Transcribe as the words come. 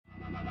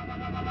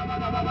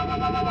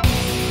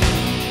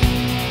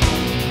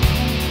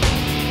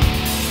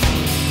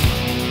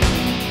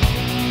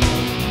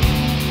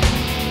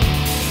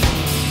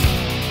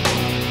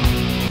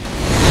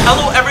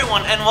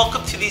and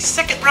welcome to the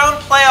second round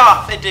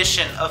playoff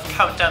edition of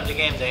Countdown to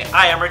Game Day.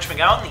 I am Rich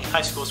McGowan, the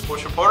high school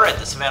sports reporter at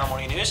the Savannah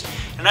Morning News,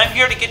 and I'm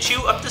here to get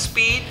you up to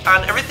speed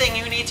on everything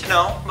you need to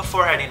know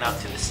before heading out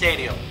to the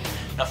stadium.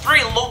 Now,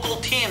 3 local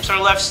teams are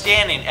left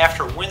standing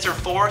after Windsor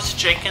Forest,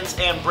 Jenkins,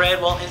 and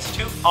Bradwell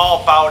Institute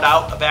all bowed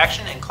out of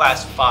action in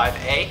Class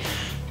 5A.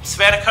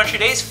 Savannah Country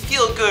Day's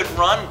feel-good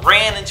run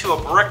ran into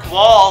a brick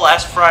wall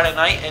last Friday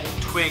night in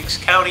Twiggs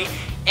County,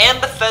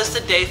 and Bethesda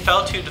Day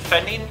fell to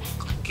defending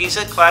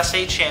Giza Class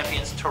A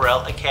champions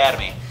Terrell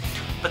Academy.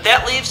 But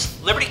that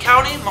leaves Liberty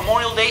County,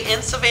 Memorial Day,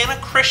 and Savannah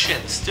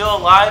Christian still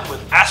alive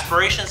with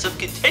aspirations of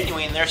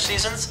continuing their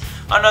seasons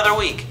another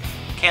week.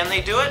 Can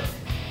they do it?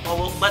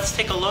 Well, let's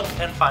take a look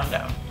and find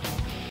out.